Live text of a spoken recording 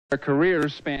Their career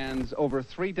spans over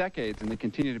 3 decades, and they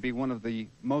continue to be one of the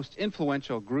most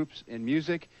influential groups in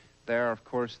music. They are, of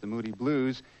course, the Moody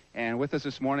Blues. And with us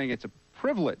this morning, it's a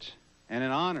privilege and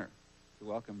an honor to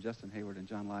welcome Justin Hayward and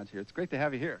John Lodge here. It's great to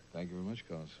have you here. Thank you very much,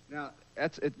 Carlos. Now,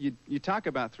 you talk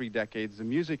about 3 decades. The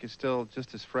music is still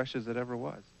just as fresh as it ever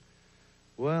was.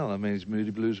 Well, I mean, it's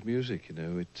Moody Blues music, you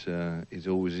know. It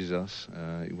always is us.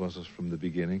 It was us from the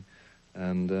beginning.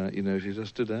 And, you know, it is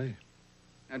us today.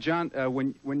 Now, John,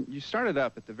 when you started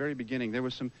up at the very beginning, there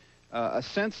was some a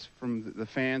sense from the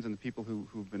fans and the people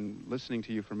who've been listening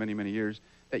to you for many, many years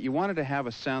that you wanted to have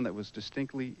a sound that was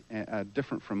distinctly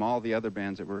different from all the other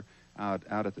bands that were out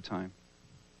at the time.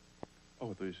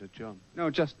 Oh, I thought you said John. No,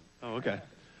 Justin. Oh, okay.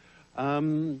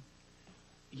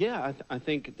 Yeah, I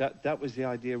think that was the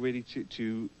idea, really,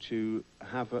 to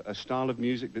have a style of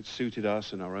music that suited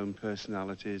us and our own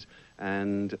personalities.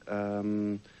 And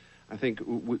I think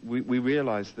we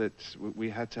realized that we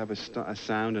had to have a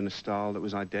sound and a style that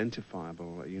was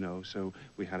identifiable, you know. So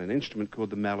we had an instrument called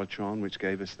the mellotron, which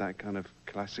gave us that kind of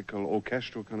classical,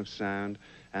 orchestral kind of sound,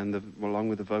 and along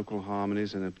with the vocal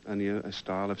harmonies and a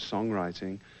style of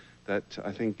songwriting that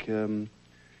I think, you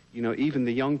know, even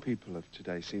the young people of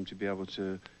today seem to be able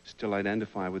to still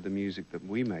identify with the music that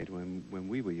we made when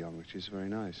we were young, which is very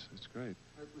nice. It's great.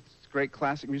 It's great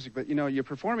classic music, but, you know, you're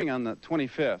performing on the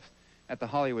 25th. At the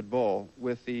Hollywood Bowl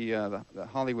with the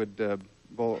Hollywood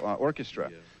Bowl Orchestra.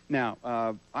 Yeah.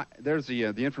 Now, there's the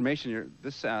information here.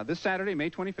 This Saturday, May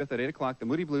 25th at 8 o'clock, the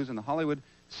Moody Blues and the Hollywood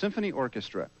Symphony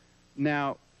Orchestra.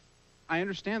 Now, I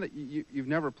understand that you've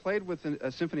never played with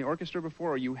a symphony orchestra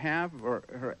before, or you have,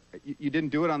 or you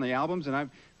didn't do it on the albums, and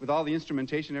with all the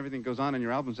instrumentation, everything goes on in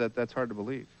your albums, that's hard to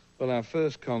believe. Well, our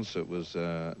first concert was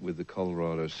with the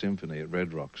Colorado Symphony at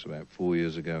Red Rocks about 4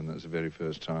 years ago, and that was the very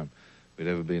first time we'd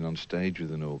ever been on stage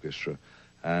with an orchestra.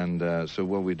 And so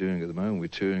what we're doing at the moment, we're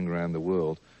touring around the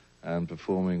world and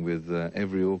performing with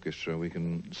every orchestra we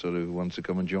can sort of wants to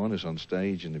come and join us on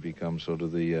stage, and it becomes sort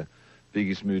of the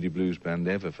biggest Moody Blues band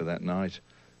ever for that night.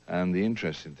 And the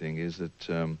interesting thing is that,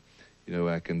 you know,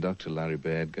 our conductor, Larry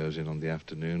Baird, goes in on the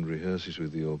afternoon, rehearses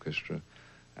with the orchestra,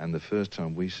 and the first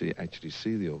time we actually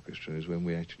see the orchestra is when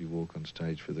we actually walk on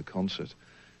stage for the concert.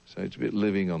 So it's a bit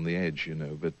living on the edge, you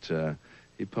know, but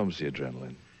it pumps the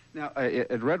adrenaline. Now,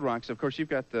 at Red Rocks, of course, you've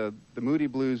got the Moody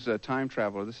Blues Time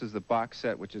Traveler. This is the box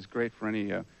set, which is great for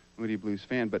any Moody Blues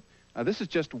fan. But this is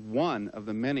just one of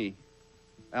the many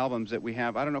albums that we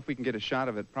have. I don't know if we can get a shot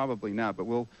of it. Probably not, but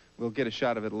we'll get a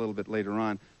shot of it a little bit later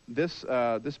on. This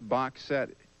box set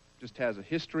just has a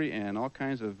history and all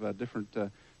kinds of different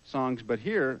songs. But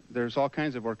here, there's all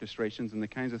kinds of orchestrations and the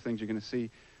kinds of things you're going to see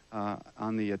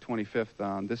on the 25th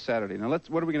on this Saturday. Now,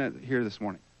 what are we going to hear this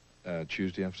morning?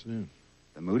 Tuesday afternoon.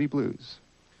 The Moody Blues.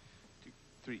 2,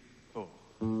 3, 4.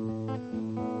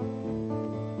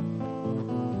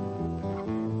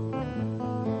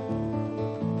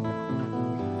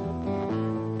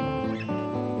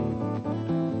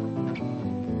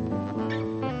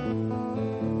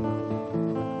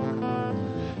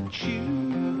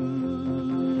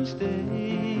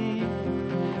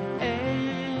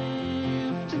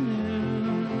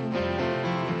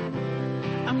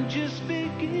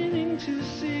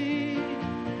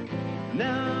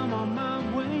 Now I'm on my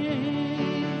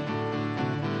way.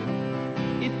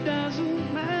 It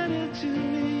doesn't matter to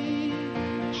me,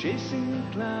 chasing the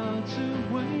clouds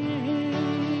away.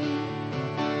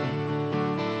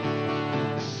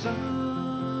 Something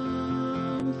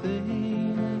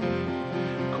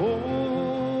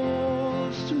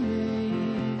calls to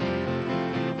me.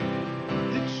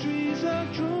 The trees are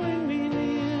drawing me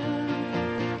near.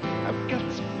 I've got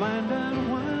to find out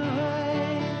why.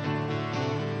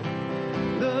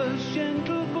 Those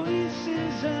gentle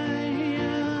voices I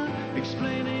hear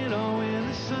explain it all with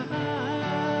a sigh.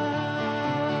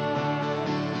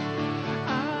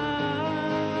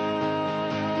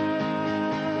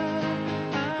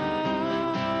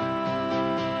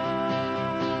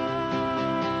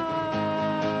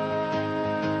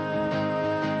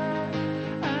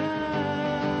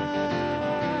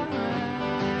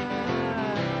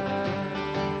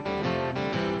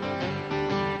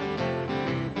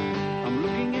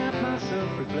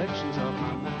 Reflections of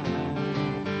my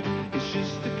mind. It's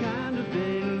just the kind of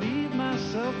day to leave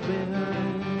myself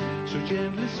behind, so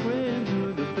gently sway